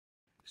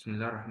بسم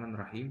الله الرحمن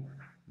الرحيم.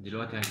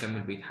 دلوقتي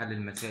هنكمل بقية حل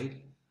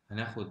المسائل.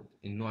 هناخد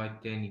النوع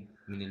التاني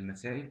من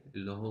المسائل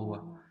اللي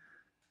هو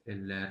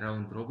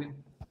الراوند روبن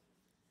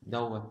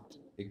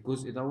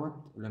الجزء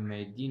لما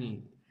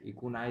يديني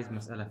يكون عايز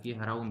مسألة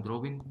فيها راوند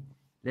روبن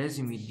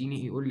لازم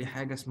يقول لي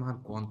حاجة اسمها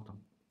الكوانتم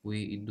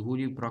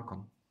ويديهولي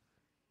برقم.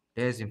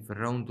 لازم في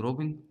الراوند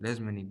روبن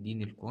لازم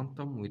يديني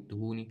الكوانتم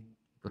ويديهوني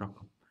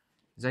برقم.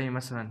 زي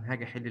مثلا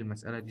هاجي احل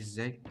المسألة دي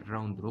ازاي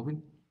الراوند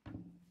روبن.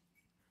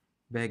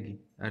 باجي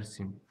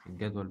ارسم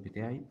الجدول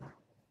بتاعي،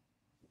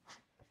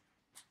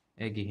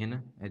 اجي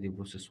هنا ادي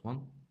بروسيس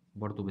 1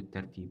 برضو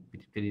بالترتيب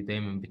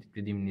دايما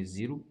بتبتدي من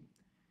الزيرو.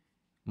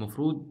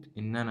 المفروض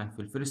ان انا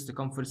في الفيرست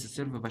كام فيرست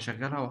سيرف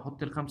بشغلها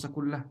واحط الخمسه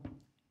كلها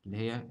اللي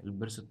هي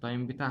البيرست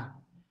تايم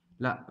بتاعها.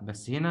 لا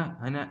بس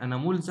هنا انا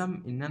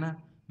ملزم ان انا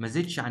ما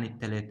زدش عن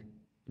التلاته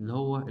اللي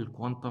هو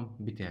الكوانتم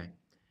بتاعي،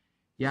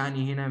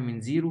 يعني هنا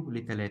من زيرو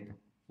لتلاته.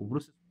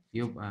 وبروسيس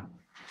يبقى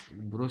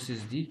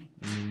البروسيس دي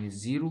من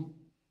الزيرو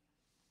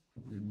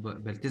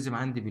بلتزم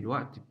عندي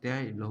بالوقت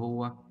بتاعي اللي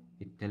هو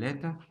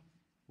التلاتة.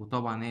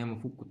 وطبعا هي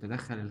المفروض كنت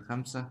ادخل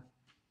الخمسة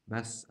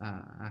بس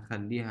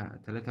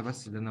هخليها تلاتة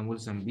بس اللي انا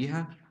ملزم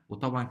بيها.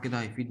 وطبعا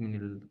كده هيفيد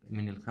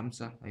من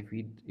الخمسة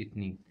هيفيد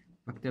اتنين.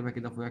 بكتبها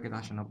كده فوقها كده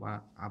عشان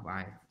ابقى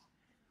عارف.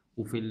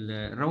 وفي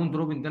الراوند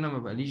روبن ده انا ما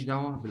بقاليش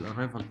دعوة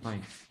بالارايفل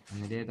تايم،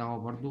 انا ليا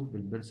دعوة برضو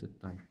بالبيرست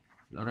تايم.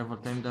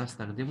 الارايفل تايم ده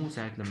هستخدمه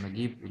ساعة لما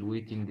اجيب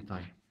الويتنج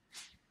تايم.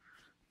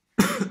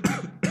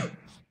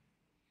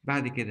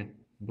 بعد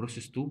كده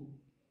بروسيس 2.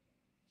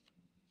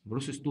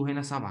 بروسيس 2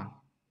 هنا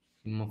 7،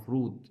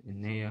 المفروض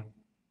ان هي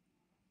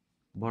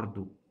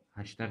برضو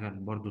هشتغل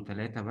برضو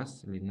تلاتة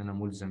بس لان انا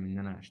ملزم ان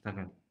انا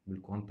اشتغل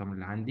بالكوانتم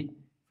اللي عندي.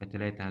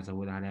 فتلاتة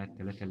هزود عليها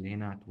التلاتة اللي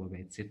هنا هتبقى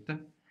بقت ستة.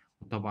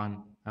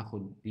 وطبعا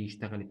هاخد دي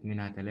اشتغلت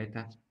منها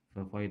تلاتة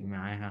ففايض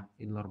معاها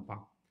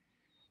الاربعة.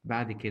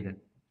 بعد كده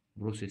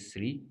بروسيس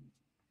 3.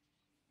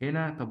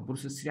 هنا طب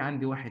بروسيس 3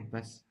 عندي واحد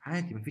بس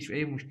عادي مفيش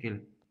اي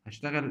مشكلة،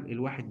 هشتغل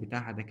الواحد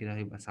بتاعها ده كده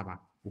هيبقى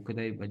سبعة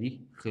وكده يبقى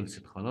دي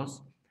خلصت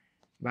خلاص.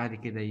 بعد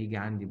كده يجي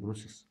عندي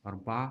بروسيس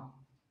 4،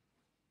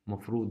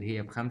 مفروض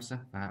هي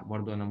بخمسة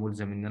فبرضو أنا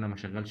ملزم إن أنا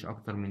مشغلش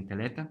أكتر من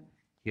تلاتة.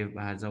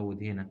 يبقى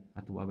هزود هنا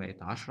هتبقى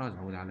بقت 10،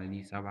 أزود على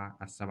دي سبعة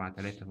على السبعة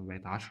تلاتة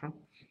فبقت 10.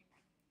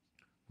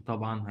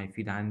 وطبعا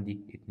هيفيد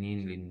عندي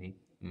اتنين لأن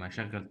لما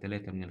أشغل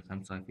تلاتة من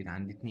الخمسة هيفيد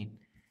عندي اتنين.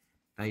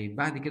 طيب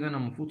بعد كده أنا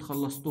المفروض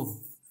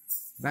خلصتهم،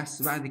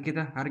 بس بعد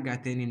كده هرجع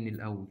تاني من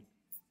الأول.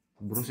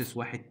 بروسيس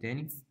واحد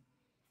تاني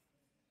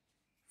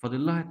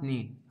فاضل لها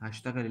اتنين،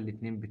 هشتغل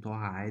الاتنين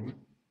بتوعها عادي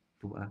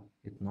تبقى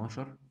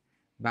 12.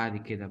 بعد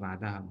كده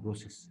بعدها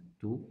بروسيس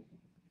 2،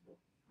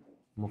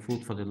 المفروض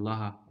فاضل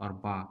لها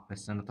أربعة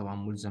بس أنا طبعا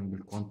ملزم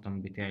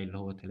بالكوانتم بتاعي اللي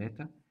هو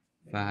تلاتة،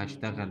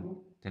 فهشتغل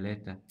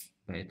تلاتة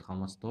بقت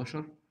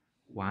 15.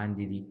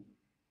 وعندي دي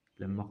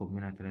لما اخد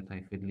منها تلاتة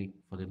هيفيد لي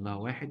فاضل لها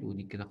واحد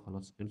ودي كده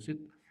خلاص خلصت.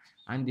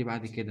 عندي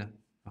بعد كده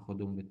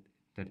هاخدهم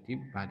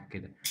بالترتيب. بعد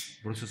كده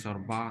بروسيس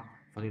 4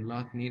 فاضل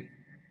لها اتنين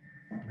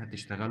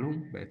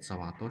هتشتغلهم بقت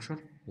 17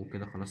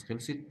 وكده خلاص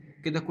خلصت.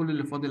 كده كل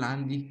اللي فاضل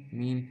عندي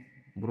مين؟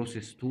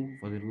 بروسيس 2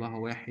 فاضل لها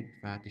واحد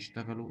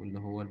فهتشتغلوا اللي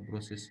هو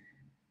البروسيس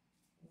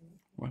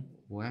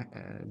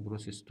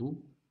وبروسيس 2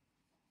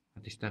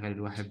 هتشتغل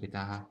الواحد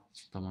بتاعها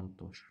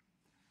 18.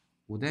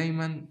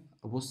 ودايما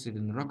ابص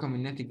لان الرقم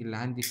الناتج اللي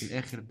عندي في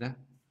الاخر ده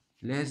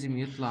لازم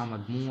يطلع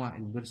مجموع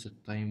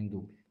البيرست تايم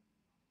دول.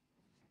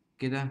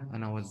 كده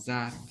انا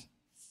وزعت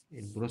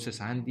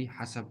البروسيس عندي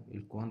حسب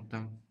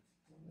الكوانتم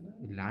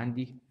اللي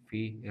عندي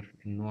في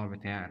النوع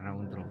بتاع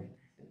الراوند روبن.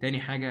 تاني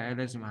حاجة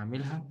لازم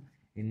اعملها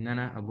ان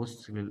انا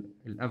ابص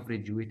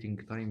للافريج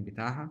ويتنج تايم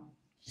بتاعها.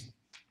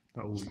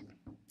 اقول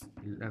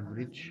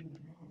الافريج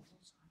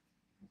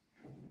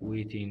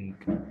ويتنج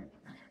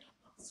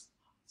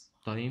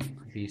تايم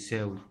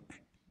بيساوي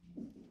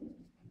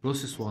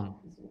بروسيس 1.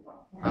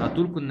 على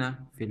طول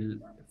كنا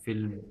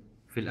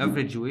في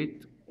الافريج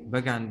ويت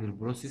باجي عند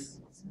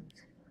البروسيس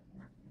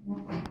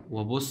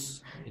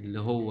وابص اللي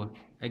هو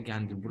اجي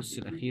عند البروسيس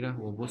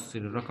الاخيره وابص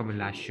للرقم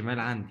اللي على الشمال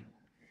عندي.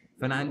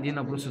 فانا عندي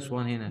هنا بروسيس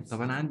 1 هنا،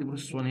 طب انا عندي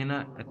بروسيس 1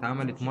 هنا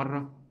اتعملت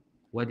مره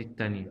وادي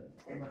التانية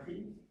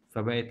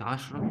فبقت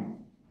 10.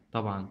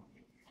 طبعا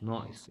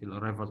ناقص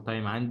الارايفال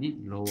تايم عندي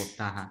اللي هو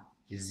بتاعها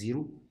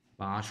الزيرو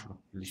بقى 10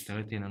 اللي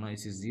اشتغلت هنا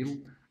ناقص الزيرو.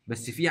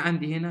 بس في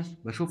عندي هنا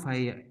بشوفها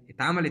هي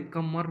اتعملت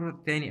كام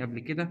مرة تاني قبل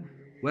كده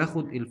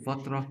واخد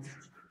الفترة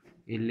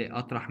اللي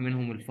اطرح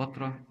منهم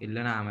الفترة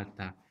اللي انا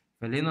عملتها.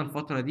 فاللي هنا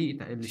الفترة دي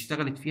اللي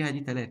اشتغلت فيها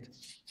دي 3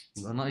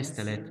 يبقى ناقص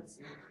 3.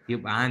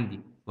 يبقى عندي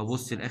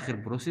ببص لاخر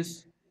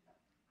بروسيس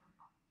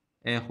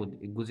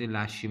اخد الجزء اللي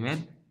على الشمال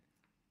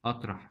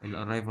اطرح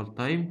الارايفال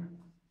تايم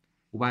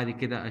وبعد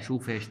كده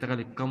اشوف هي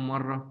اشتغلت كام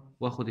مرة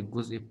واخد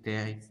الجزء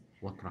بتاعي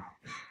واطرحه.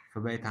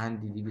 فبقت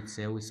عندي دي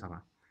بتساوي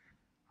 7.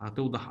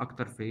 هتوضح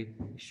اكتر في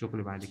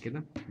الشغل بعد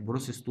كده.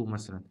 بروسيس 2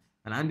 مثلا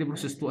انا عندي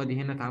بروسيس 2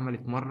 ادي هنا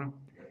اتعملت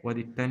مرة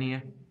وادي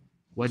التانية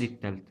وادي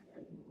التالتة.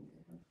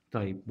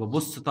 طيب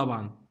ببص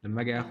طبعا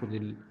لما اجي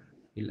اخد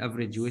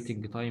الافريج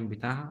ويتنج تايم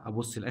بتاعها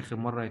ابص لاخر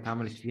مرة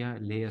اتعملت فيها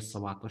اللي هي ال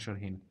 17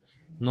 هنا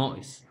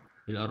ناقص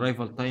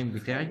الأرايفال تايم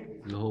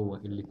بتاعي اللي هو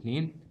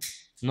الاتنين،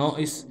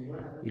 ناقص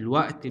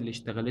الوقت اللي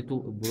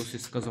اشتغلته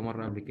البروسيس كذا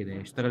مرة قبل كده.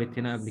 هي اشتغلت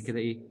هنا قبل كده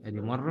ايه،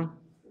 ادي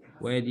مرة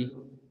وادي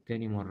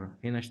تاني مرة.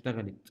 هنا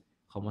اشتغلت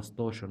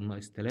 15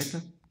 ناقص 3،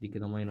 دي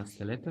كده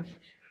ماينس 3،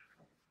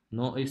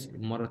 ناقص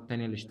المرة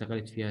التانية اللي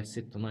اشتغلت فيها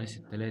 6 ناقص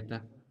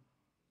 3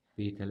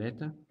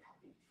 ب3،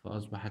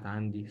 فأصبحت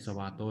عندي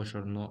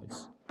 17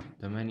 ناقص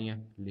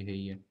 8 اللي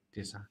هي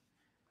 9.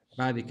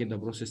 بعد كده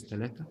بروسيس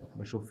 3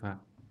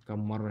 بشوفها كم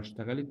مرة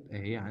اشتغلت،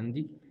 اهي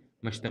عندي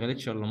ما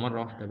اشتغلتش إلا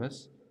مرة واحدة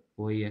بس،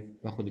 وهي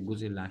باخد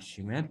الجزء اللي على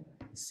الشمال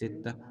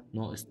 6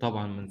 ناقص،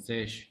 طبعا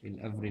منساش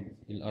الافريج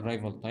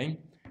الأرايفال تايم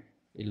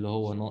اللي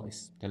هو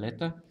ناقص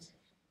 3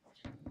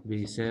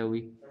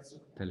 بيساوي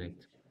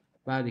 3.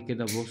 بعد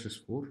كده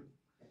بروسيس 4،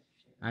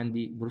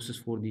 عندي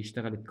بروسيس 4 دي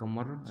اشتغلت كم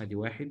مرة، ادي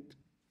واحد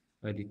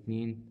ادي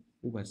اتنين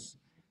وبس.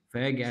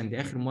 فاجي عند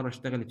اخر مرة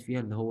اشتغلت فيها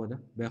اللي هو ده،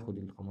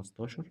 باخد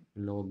ال15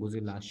 اللي هو الجزء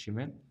اللي على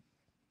الشمال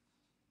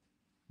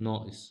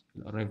ناقص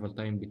الأرايفال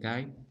تايم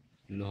بتاعي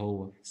اللي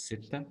هو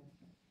 6،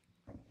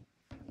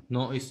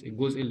 ناقص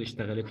الجزء اللي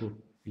اشتغلته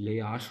اللي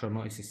هي 10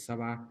 ناقص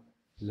السبعة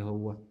اللي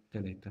هو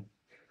 3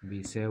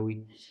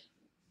 بيساوي،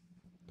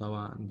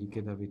 طبعا دي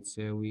كده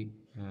بتساوي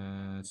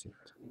 6.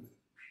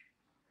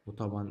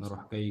 وطبعا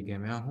أروح جاي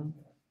جامعهم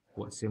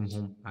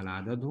وأقسمهم على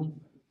عددهم،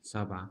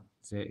 7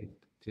 زائد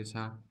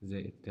 9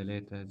 زائد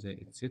 3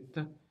 زائد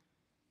 6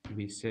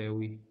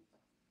 بيساوي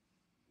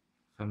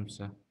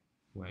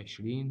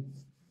 25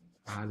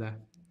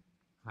 على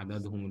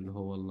عددهم اللي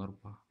هو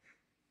الأربعة.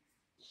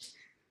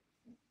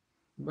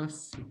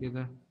 بس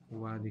كده.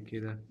 وبعد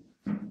كده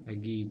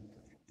أجيب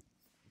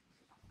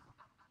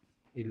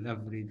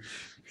الأفريج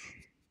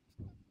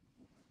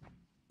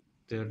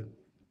تيرن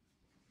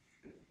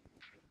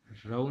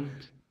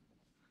راوند،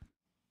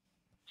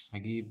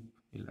 هجيب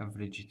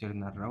الأفريج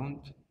تيرن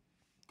راوند.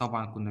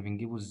 طبعا كنا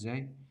بنجيبه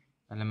ازاي؟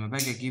 لما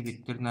باجي اجيب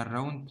التيرنال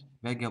راوند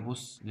باجي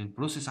ابص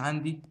للبروسيس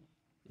عندي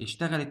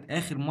اشتغلت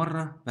اخر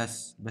مره،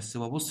 بس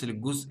ببص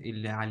للجزء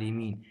اللي على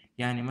اليمين.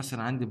 يعني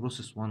مثلا عندي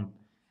بروسيس 1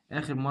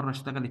 اخر مره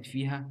اشتغلت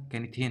فيها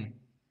كانت هنا،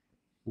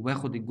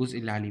 وباخد الجزء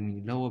اللي على اليمين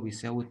اللي هو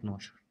بيساوي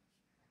 12.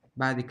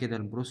 بعد كده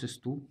البروسيس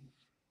 2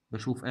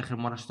 بشوف اخر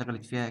مره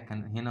اشتغلت فيها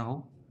كان هنا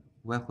اهو،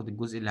 واخد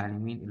الجزء اللي على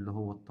اليمين اللي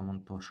هو ال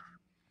 18.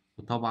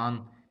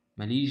 وطبعا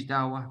ماليش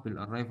دعوه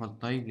بالارايفال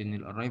تايم لان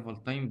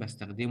الارايفال تايم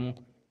بستخدمه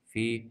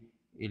في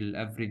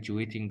الافريج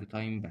ويتنج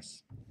تايم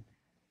بس.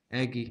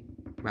 اجي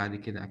بعد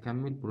كده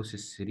اكمل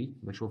بروسيس 3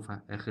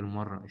 بشوفها اخر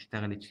مره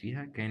اشتغلت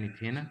فيها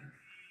كانت هنا.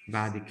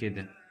 بعد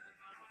كده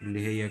اللي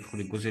هي يدخل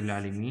الجزء اللي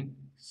على اليمين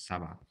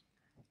 7.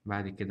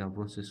 بعد كده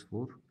بروسيس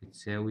 4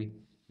 بتساوي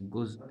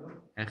الجزء،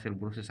 آخر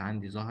بروسيس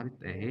عندي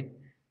ظهرت أهي،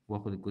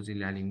 وآخد الجزء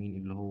اللي على اليمين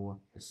اللي هو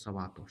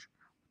ال17.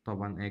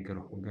 طبعا آجي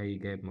أروح جاي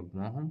جايب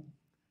مجموعهم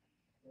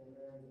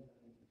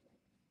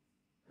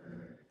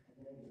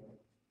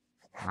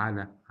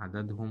على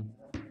عددهم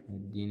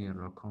يديني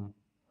الرقم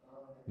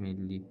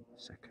ملي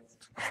سكند.